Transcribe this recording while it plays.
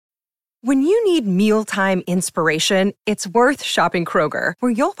When you need mealtime inspiration, it's worth shopping Kroger,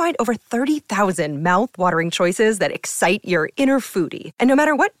 where you'll find over 30,000 mouth-watering choices that excite your inner foodie. And no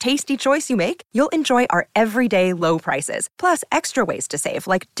matter what tasty choice you make, you'll enjoy our everyday low prices, plus extra ways to save,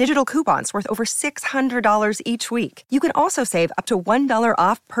 like digital coupons worth over $600 each week. You can also save up to $1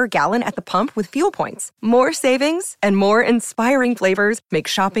 off per gallon at the pump with fuel points. More savings and more inspiring flavors make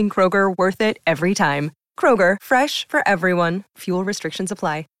shopping Kroger worth it every time. Kroger, fresh for everyone. Fuel restrictions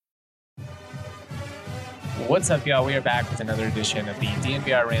apply. What's up, y'all? We are back with another edition of the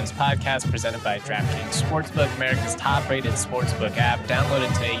DNVR Rams podcast presented by DraftKings Sportsbook, America's top-rated sportsbook app. Download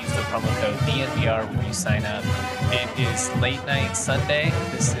it today. Use the promo code DNVR when you sign up. It is late night Sunday.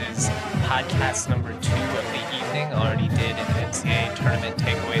 This is podcast number 2 of the evening. Already did an NCAA tournament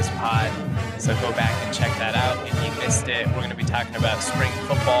takeaways pod, so go back and check that out. If you missed it, we're going to be talking about spring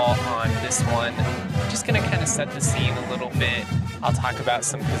football on this one. Just going to kind of set the scene a little bit. I'll talk about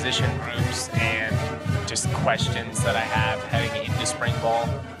some position groups and just questions that I have heading into spring ball.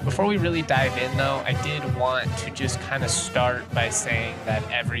 Before we really dive in, though, I did want to just kind of start by saying that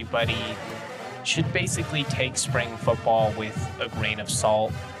everybody should basically take spring football with a grain of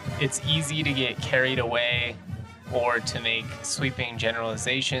salt. It's easy to get carried away or to make sweeping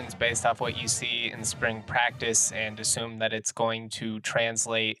generalizations based off what you see in spring practice and assume that it's going to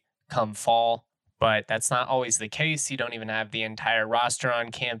translate come fall. But that's not always the case. You don't even have the entire roster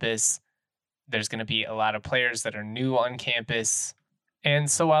on campus. There's going to be a lot of players that are new on campus.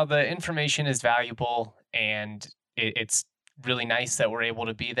 And so while the information is valuable and it's really nice that we're able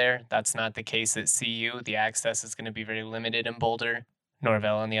to be there, that's not the case at CU. The access is going to be very limited in Boulder.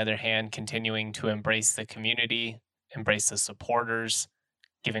 Norvell, on the other hand, continuing to embrace the community, embrace the supporters,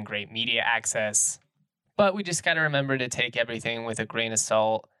 giving great media access. But we just got to remember to take everything with a grain of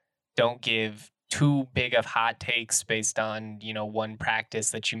salt. Don't give too big of hot takes based on, one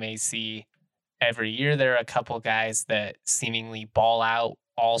practice that you may see. Every year, there are a couple guys that seemingly ball out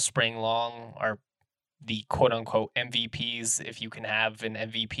all spring long, are the quote-unquote MVPs, if you can have an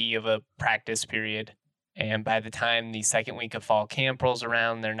MVP of a practice period. And by the time the second week of fall camp rolls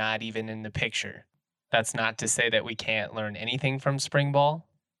around, they're not even in the picture. That's not to say that we can't learn anything from spring ball.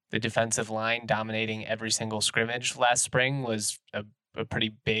 The defensive line dominating every single scrimmage last spring was a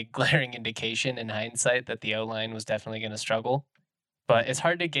pretty big glaring indication in hindsight that the O-line was definitely going to struggle. But it's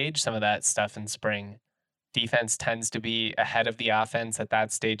hard to gauge some of that stuff in spring. Defense tends to be ahead of the offense at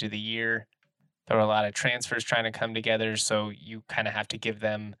that stage of the year. There are a lot of transfers trying to come together, so you kind of have to give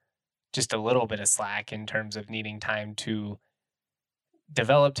them just a little bit of slack in terms of needing time to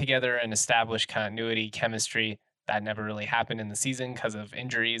develop together and establish continuity, chemistry. That never really happened in the season because of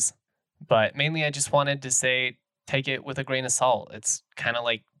injuries. But mainly I just wanted to say, take it with a grain of salt. It's kind of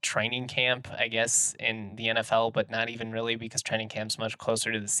like training camp, I guess, in the NFL, but not even really because training camp's much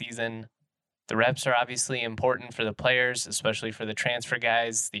closer to the season. The reps are obviously important for the players, especially for the transfer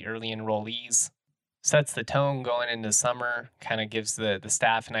guys, the early enrollees. Sets the tone going into summer, kind of gives the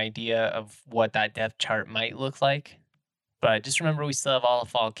staff an idea of what that depth chart might look like. But just remember, we still have all of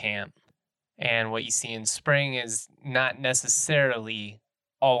fall camp. And what you see in spring is not necessarily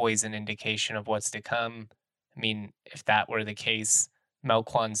always an indication of what's to come. I mean, if that were the case,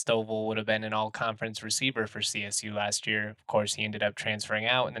 Melquan Stovall would have been an all-conference receiver for CSU last year. Of course, he ended up transferring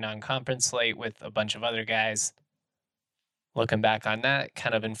out in the non-conference slate with a bunch of other guys. Looking back on that,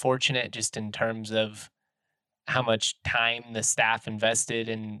 kind of unfortunate just in terms of how much time the staff invested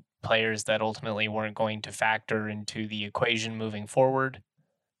in players that ultimately weren't going to factor into the equation moving forward.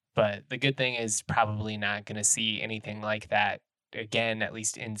 But the good thing is probably not going to see anything like that again, at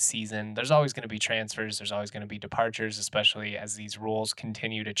least in season. There's always going to be transfers. There's always going to be departures, especially as these rules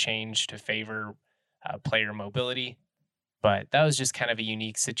continue to change to favor player mobility. But that was just kind of a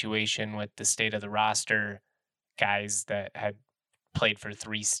unique situation with the state of the roster. Guys that had played for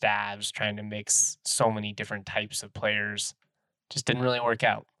 3 staffs, trying to mix so many different types of players, just didn't really work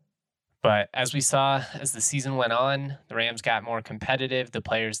out. But as we saw, as the season went on, the Rams got more competitive. The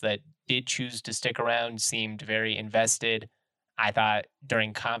players that did choose to stick around seemed very invested. I thought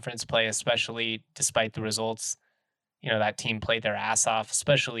during conference play, especially despite the results, that team played their ass off,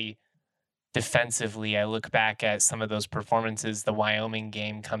 especially defensively. I look back at some of those performances. The Wyoming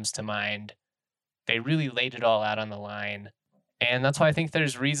game comes to mind. They really laid it all out on the line. And that's why I think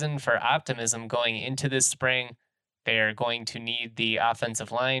there's reason for optimism going into this spring. They're going to need the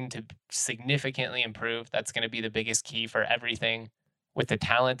offensive line to significantly improve. That's going to be the biggest key for everything. With the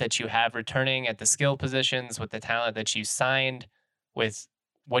talent that you have returning at the skill positions, with the talent that you signed, with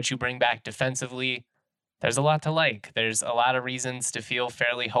what you bring back defensively, there's a lot to like. There's a lot of reasons to feel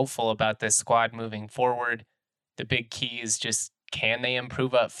fairly hopeful about this squad moving forward. The big key is just, can they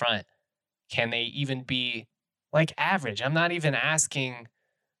improve up front? Can they even be like average? I'm not even asking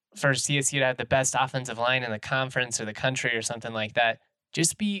for CSU to have the best offensive line in the conference or the country or something like that.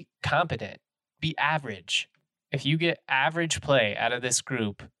 Just be competent, be average. If you get average play out of this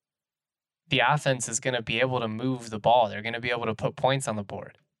group, the offense is going to be able to move the ball. They're going to be able to put points on the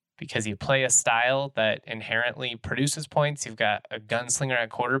board because you play a style that inherently produces points. You've got a gunslinger at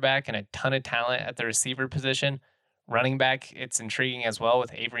quarterback and a ton of talent at the receiver position. Running back, it's intriguing as well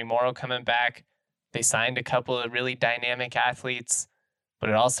with Avery Morrow coming back. They signed a couple of really dynamic athletes, but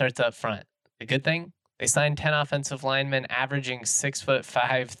it all starts up front. The good thing, they signed 10 offensive linemen averaging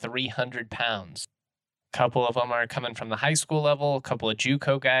 6'5", 300 pounds. A couple of them are coming from the high school level, a couple of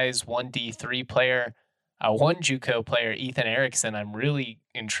JUCO guys, one D3 player, one JUCO player, Ethan Erickson, I'm really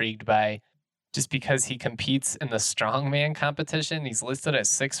intrigued by just because he competes in the strongman competition. He's listed at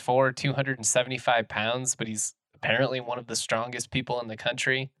 6'4", 275 pounds, but he's apparently one of the strongest people in the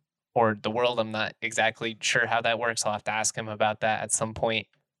country or the world. I'm not exactly sure how that works. I'll have to ask him about that at some point.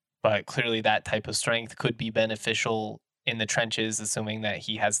 But clearly that type of strength could be beneficial in the trenches, assuming that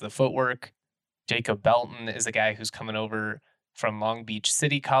he has the footwork. Jacob Belton is a guy who's coming over from Long Beach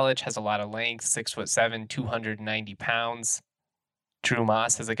City College, has a lot of length, 6'7", 290 pounds. Drew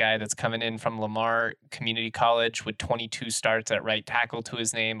Moss is a guy that's coming in from Lamar Community College with 22 starts at right tackle to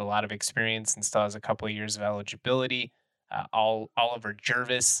his name, a lot of experience, and still has a couple of years of eligibility. Oliver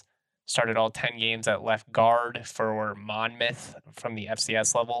Jervis started all 10 games at left guard for Monmouth from the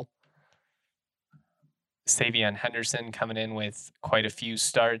FCS level. Savion Henderson coming in with quite a few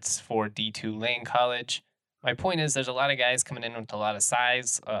starts for D2 Lane College. My point is there's a lot of guys coming in with a lot of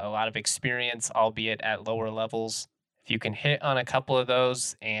size, a lot of experience, albeit at lower levels. If you can hit on a couple of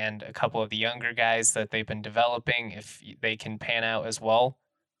those and a couple of the younger guys that they've been developing, if they can pan out as well,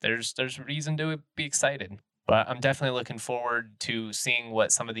 there's reason to be excited. But I'm definitely looking forward to seeing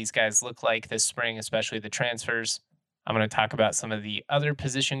what some of these guys look like this spring, especially the transfers. I'm going to talk about some of the other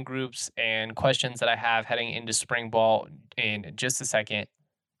position groups and questions that I have heading into spring ball in just a second.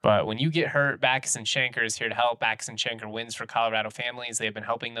 But when you get hurt, Backus and Shanker is here to help. Backus and Shanker wins for Colorado families. They have been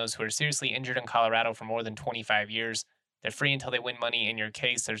helping those who are seriously injured in Colorado for more than 25 years. They're free until they win money in your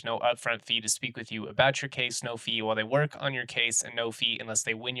case. There's no upfront fee to speak with you about your case, no fee while they work on your case, and no fee unless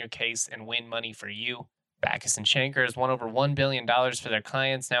they win your case and win money for you. Backus and Shanker has won over $1 billion for their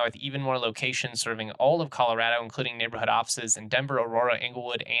clients, now with even more locations serving all of Colorado, including neighborhood offices in Denver, Aurora,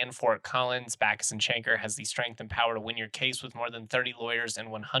 Inglewood, and Fort Collins. Backus and Shanker has the strength and power to win your case with more than 30 lawyers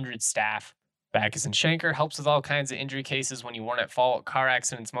and 100 staff. Backus and Shanker helps with all kinds of injury cases when you weren't at fault, car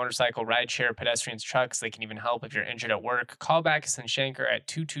accidents, motorcycle, rideshare, pedestrians, trucks. They can even help if you're injured at work. Call Backus and Shanker at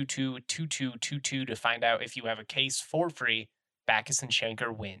 222-2222 to find out if you have a case for free. Backus and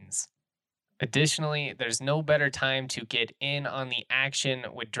Shanker wins. Additionally, there's no better time to get in on the action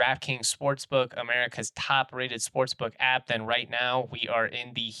with DraftKings Sportsbook, America's top-rated sportsbook app, than right now. We are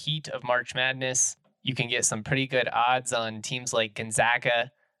in the heat of March Madness. You can get some pretty good odds on teams like Gonzaga,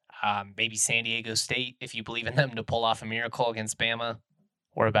 maybe San Diego State, if you believe in them to pull off a miracle against Bama.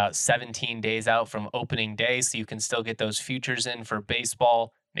 We're about 17 days out from opening day, so you can still get those futures in for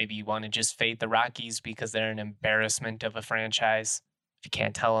baseball. Maybe you want to just fade the Rockies because they're an embarrassment of a franchise. If you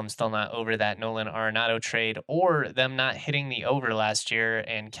can't tell, I'm still not over that Nolan Arenado trade or them not hitting the over last year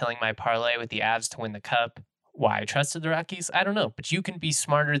and killing my parlay with the Avs to win the Cup. Why I trusted the Rockies? I don't know, but you can be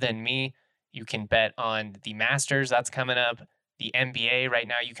smarter than me. You can bet on the Masters, that's coming up. The NBA, right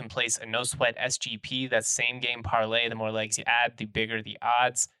now you can place a no-sweat SGP, that's same game parlay. The more legs you add, the bigger the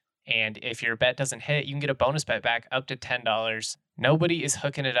odds. And if your bet doesn't hit, you can get a bonus bet back up to $10. Nobody is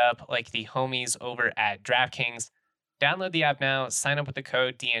hooking it up like the homies over at DraftKings. Download the app now, sign up with the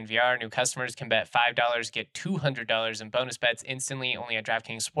code DNVR. New customers can bet $5, get $200 in bonus bets instantly only at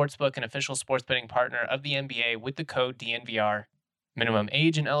DraftKings Sportsbook, an official sports betting partner of the NBA with the code DNVR. Minimum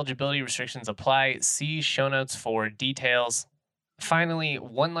age and eligibility restrictions apply. See show notes for details. Finally,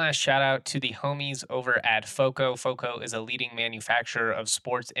 one last shout out to the homies over at FOCO. FOCO is a leading manufacturer of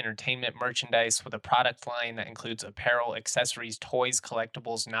sports entertainment merchandise with a product line that includes apparel, accessories, toys,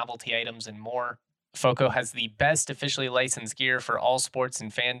 collectibles, novelty items, and more. FOCO has the best officially licensed gear for all sports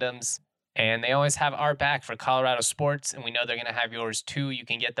and fandoms, and they always have our back for Colorado sports, and we know they're going to have yours too. You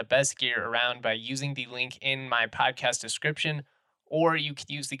can get the best gear around by using the link in my podcast description, or you can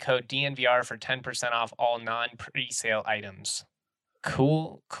use the code DNVR for 10% off all non-presale items.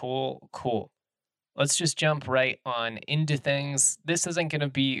 Cool. Let's just jump right on into things. This isn't going to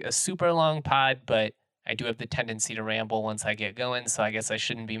be a super long pod, but I do have the tendency to ramble once I get going, so I guess I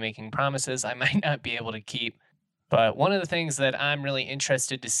shouldn't be making promises I might not be able to keep. But one of the things that I'm really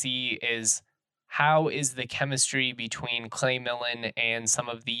interested to see is How is the chemistry between Clay Millen and some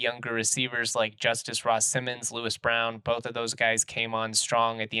of the younger receivers like Justice Ross Simmons, Lewis Brown? Both of those guys came on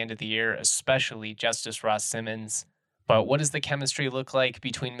strong at the end of the year, especially Justice Ross Simmons. But what does the chemistry look like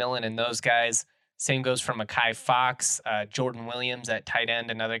between Millen and those guys? Same goes for Mekhi Fox, Jordan Williams at tight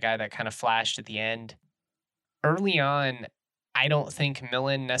end, another guy that kind of flashed at the end. Early on, I don't think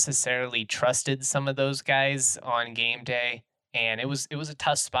Millen necessarily trusted some of those guys on game day. And it was a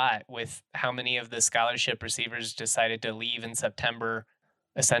tough spot with how many of the scholarship receivers decided to leave in September.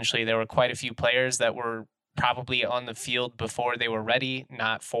 Essentially, there were quite a few players that were probably on the field before they were ready,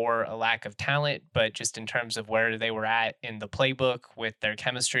 not for a lack of talent, but just in terms of where they were at in the playbook with their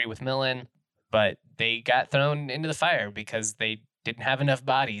chemistry with Millen. But they got thrown into the fire because they didn't have enough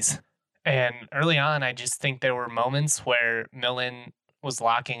bodies. And early on, I just think there were moments where Millen was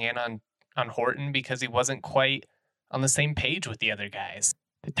locking in on Horton because he wasn't quite on the same page with the other guys.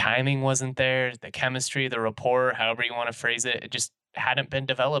 The timing wasn't there, the chemistry, the rapport, however you want to phrase it, it just hadn't been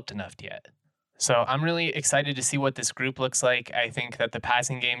developed enough yet. So I'm really excited to see what this group looks like. I think that the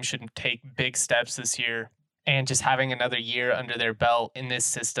passing game should take big steps this year. And just having another year under their belt in this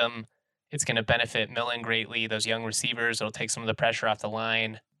system, it's going to benefit Millen greatly. Those young receivers, it'll take some of the pressure off the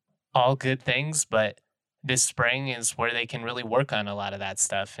line. All good things, but this spring is where they can really work on a lot of that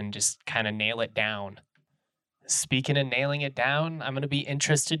stuff and just kind of nail it down. Speaking of nailing it down, I'm going to be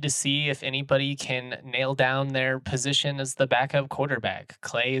interested to see if anybody can nail down their position as the backup quarterback.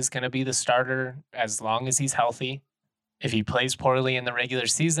 Clay is going to be the starter as long as he's healthy. If he plays poorly in the regular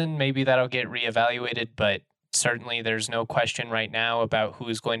season, maybe that'll get reevaluated, but certainly there's no question right now about who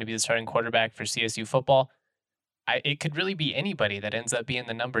is going to be the starting quarterback for CSU football. It could really be anybody that ends up being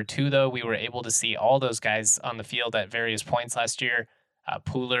the number 2, though. We were able to see all those guys on the field at various points last year.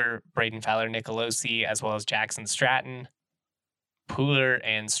 Pooler, Braden Fowler, Nicolosi, as well as Jackson Stratton. Pooler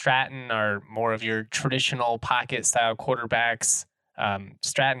and Stratton are more of your traditional pocket style quarterbacks.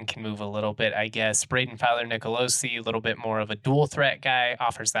 Stratton can move a little bit, I guess. Braden Fowler, Nicolosi, a little bit more of a dual threat guy,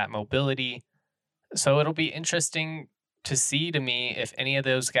 offers that mobility. So it'll be interesting to see to me if any of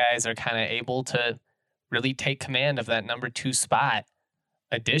those guys are kind of able to really take command of that number 2 spot.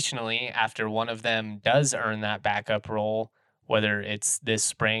 Additionally, after one of them does earn that backup role, whether it's this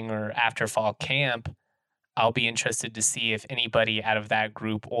spring or after fall camp, I'll be interested to see if anybody out of that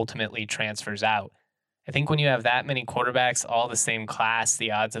group ultimately transfers out. I think when you have that many quarterbacks, all the same class,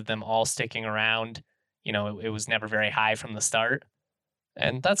 the odds of them all sticking around, it was never very high from the start.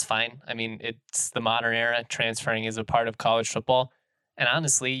 And that's fine. I mean, it's the modern era. Transferring is a part of college football. And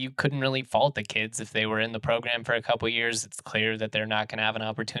honestly, you couldn't really fault the kids if they were in the program for a couple of years. It's clear that they're not going to have an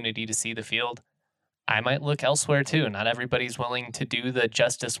opportunity to see the field. I might look elsewhere too. Not everybody's willing to do the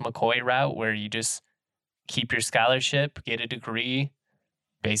Justice McCoy route where you just keep your scholarship, get a degree,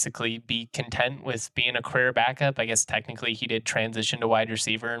 basically be content with being a career backup. I guess technically he did transition to wide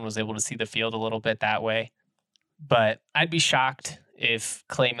receiver and was able to see the field a little bit that way. But I'd be shocked if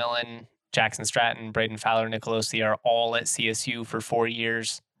Clay Millen, Jackson Stratton, Braden Fowler, Nicolosi are all at CSU for 4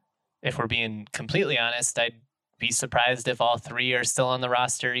 years. If we're being completely honest, I'd be surprised if all 3 are still on the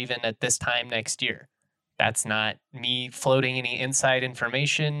roster even at this time next year. That's not me floating any inside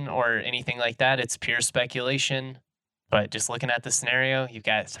information or anything like that. It's pure speculation. But just looking at the scenario, you've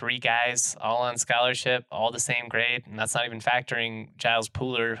got 3 guys all on scholarship, all the same grade, and that's not even factoring Giles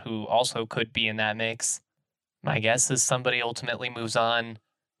Pooler, who also could be in that mix. My guess is somebody ultimately moves on,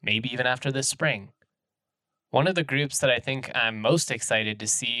 maybe even after this spring. One of the groups that I think I'm most excited to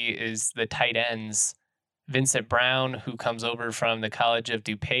see is the tight ends. Vincent Brown, who comes over from the College of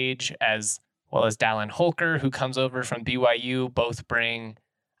DuPage, as well as Dallin Holker, who comes over from BYU. Both bring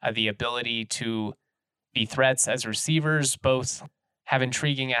the ability to be threats as receivers. Both have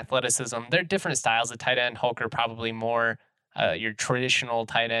intriguing athleticism. They're different styles of tight end. Holker probably more your traditional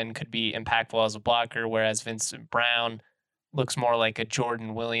tight end, could be impactful as a blocker, whereas Vincent Brown looks more like a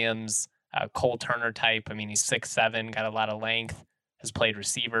Jordan Williams, Cole Turner type. I mean, he's 6'7", got a lot of length, has played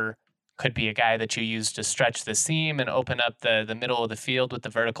receiver. Could be a guy that you use to stretch the seam and open up the middle of the field with the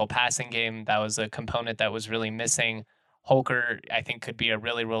vertical passing game. That was a component that was really missing. Holker, I think, could be a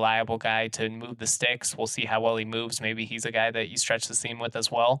really reliable guy to move the sticks. We'll see how well he moves. Maybe he's a guy that you stretch the seam with as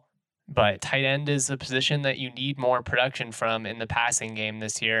well. But tight end is a position that you need more production from in the passing game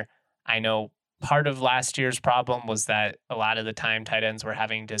this year. I know part of last year's problem was that a lot of the time tight ends were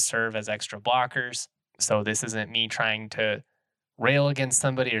having to serve as extra blockers. So this isn't me trying to rail against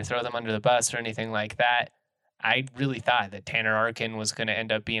somebody or throw them under the bus or anything like that. I really thought that Tanner Arkin was going to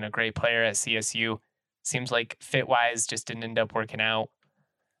end up being a great player at CSU. Seems like fit-wise just didn't end up working out.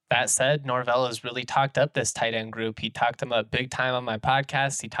 That said, Norvell has really talked up this tight end group. He talked them up big time on my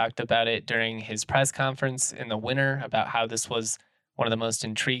podcast. He talked about it during his press conference in the winter about how this was one of the most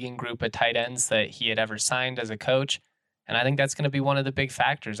intriguing group of tight ends that he had ever signed as a coach. And I think that's going to be one of the big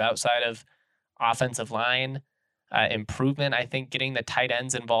factors outside of offensive line improvement. I think getting the tight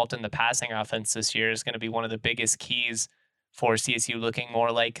ends involved in the passing offense this year is going to be one of the biggest keys for CSU looking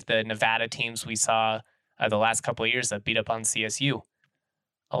more like the Nevada teams we saw the last couple of years that beat up on CSU.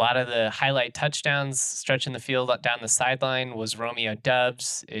 A lot of the highlight touchdowns stretching the field down the sideline was Romeo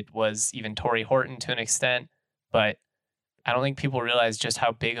Doubs. It was even Torrey Horton to an extent, but I don't think people realize just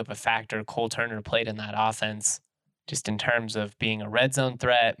how big of a factor Cole Turner played in that offense, just in terms of being a red zone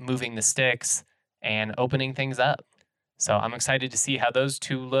threat, moving the sticks, and opening things up. So I'm excited to see how those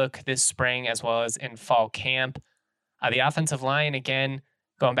two look this spring as well as in fall camp. The offensive line, again,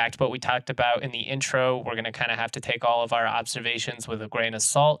 going back to what we talked about in the intro, we're going to kind of have to take all of our observations with a grain of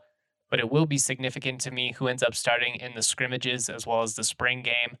salt, but it will be significant to me who ends up starting in the scrimmages as well as the spring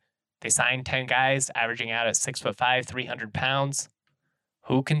game. They signed 10 guys averaging out at 6'5", 300 pounds.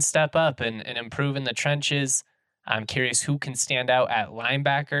 Who can step up and improve in the trenches? I'm curious who can stand out at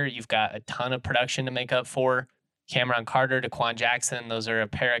linebacker. You've got a ton of production to make up for. Cameron Carter, Daquan Jackson, those are a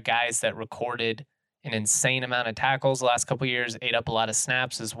pair of guys that recorded an insane amount of tackles the last couple of years, ate up a lot of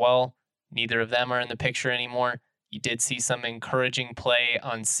snaps as well. Neither of them are in the picture anymore. You did see some encouraging play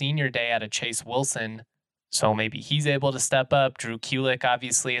on senior day out of Chase Wilson, so maybe he's able to step up. Drew Kulik,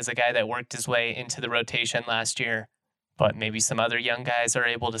 obviously, is a guy that worked his way into the rotation last year, but maybe some other young guys are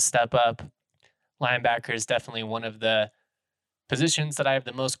able to step up. Linebacker is definitely one of the positions that I have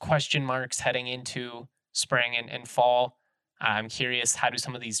the most question marks heading into spring and fall. I'm curious, how do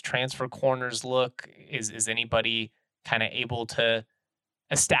some of these transfer corners look? Is anybody kind of able to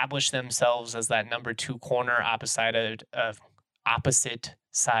establish themselves as that number 2 corner opposite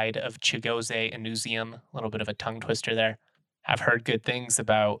side of Chigozie Anuzium? A little bit of a tongue twister there. I've heard good things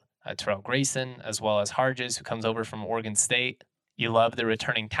about Terrell Grayson as well as Harges, who comes over from Oregon State. You love the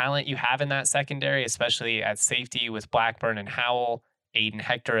returning talent you have in that secondary, especially at safety with Blackburn and Howell. Aiden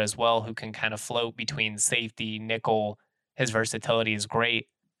Hector as well, who can kind of float between safety, nickel. His versatility is great.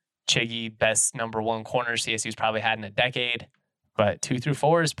 Chiggy, best number 1 corner CSU's probably had in a decade. But 2 through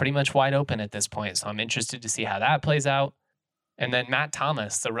 4 is pretty much wide open at this point. So I'm interested to see how that plays out. And then Matt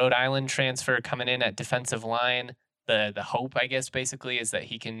Thomas, the Rhode Island transfer coming in at defensive line. The hope, I guess, basically is that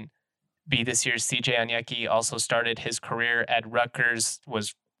he can be this year's CJ Onyeki. Also started his career at Rutgers,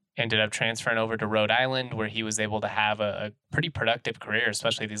 ended up transferring over to Rhode Island, where he was able to have a pretty productive career,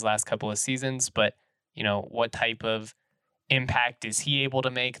 especially these last couple of seasons. But, what type of impact is he able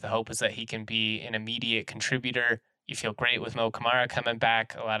to make? The hope is that he can be an immediate contributor. You feel great with Mo Kamara coming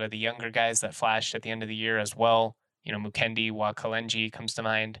back. A lot of the younger guys that flashed at the end of the year as well. Mukendi Wakalenji comes to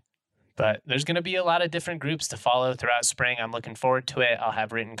mind. But there's going to be a lot of different groups to follow throughout spring. I'm looking forward to it. I'll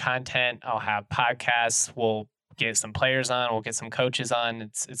have written content. I'll have podcasts. We'll get some players on. We'll get some coaches on.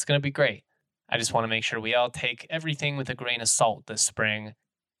 It's going to be great. I just want to make sure we all take everything with a grain of salt this spring.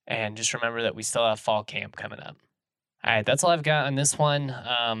 And just remember that we still have fall camp coming up. All right, that's all I've got on this one.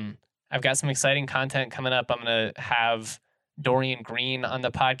 I've got some exciting content coming up. I'm going to have Dorian Green on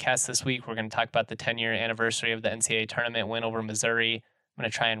the podcast this week. We're going to talk about the 10-year anniversary of the NCAA tournament win over Missouri. I'm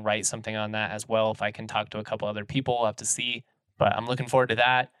going to try and write something on that as well. If I can talk to a couple other people, we'll have to see. But I'm looking forward to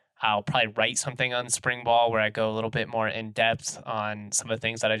that. I'll probably write something on spring ball where I go a little bit more in depth on some of the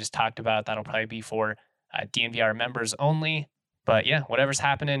things that I just talked about. That'll probably be for DNVR members only. But yeah, whatever's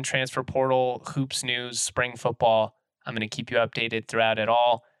happening, transfer portal, hoops news, spring football, I'm going to keep you updated throughout it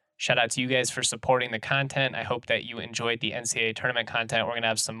all. Shout out to you guys for supporting the content. I hope that you enjoyed the NCAA tournament content. We're going to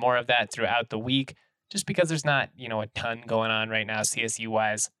have some more of that throughout the week, just because there's not, a ton going on right now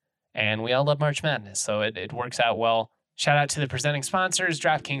CSU-wise. And we all love March Madness, so it works out well. Shout out to the presenting sponsors,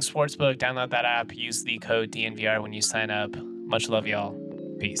 DraftKings Sportsbook. Download that app. Use the code DNVR when you sign up. Much love, y'all.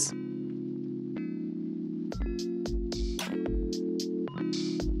 Peace.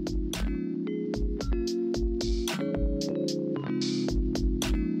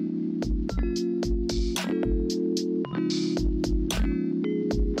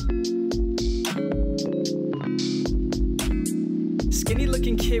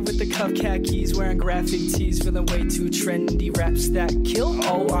 Kid with the cuff khakis, wearing graphic tees, feeling way too trendy. Raps that kill,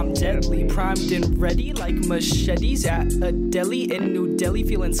 oh I'm deadly, primed and ready like machetes at a deli in New Delhi.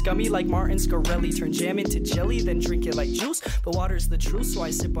 Feeling scummy like Martin Scarelli, turn jam into jelly, then drink it like juice. But water's the truth, so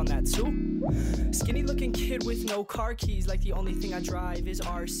I sip on that too. Skinny looking kid with no car keys, like the only thing I drive is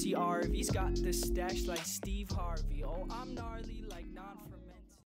RCRV's got the stash like Steve Harvey. Oh I'm gnarly.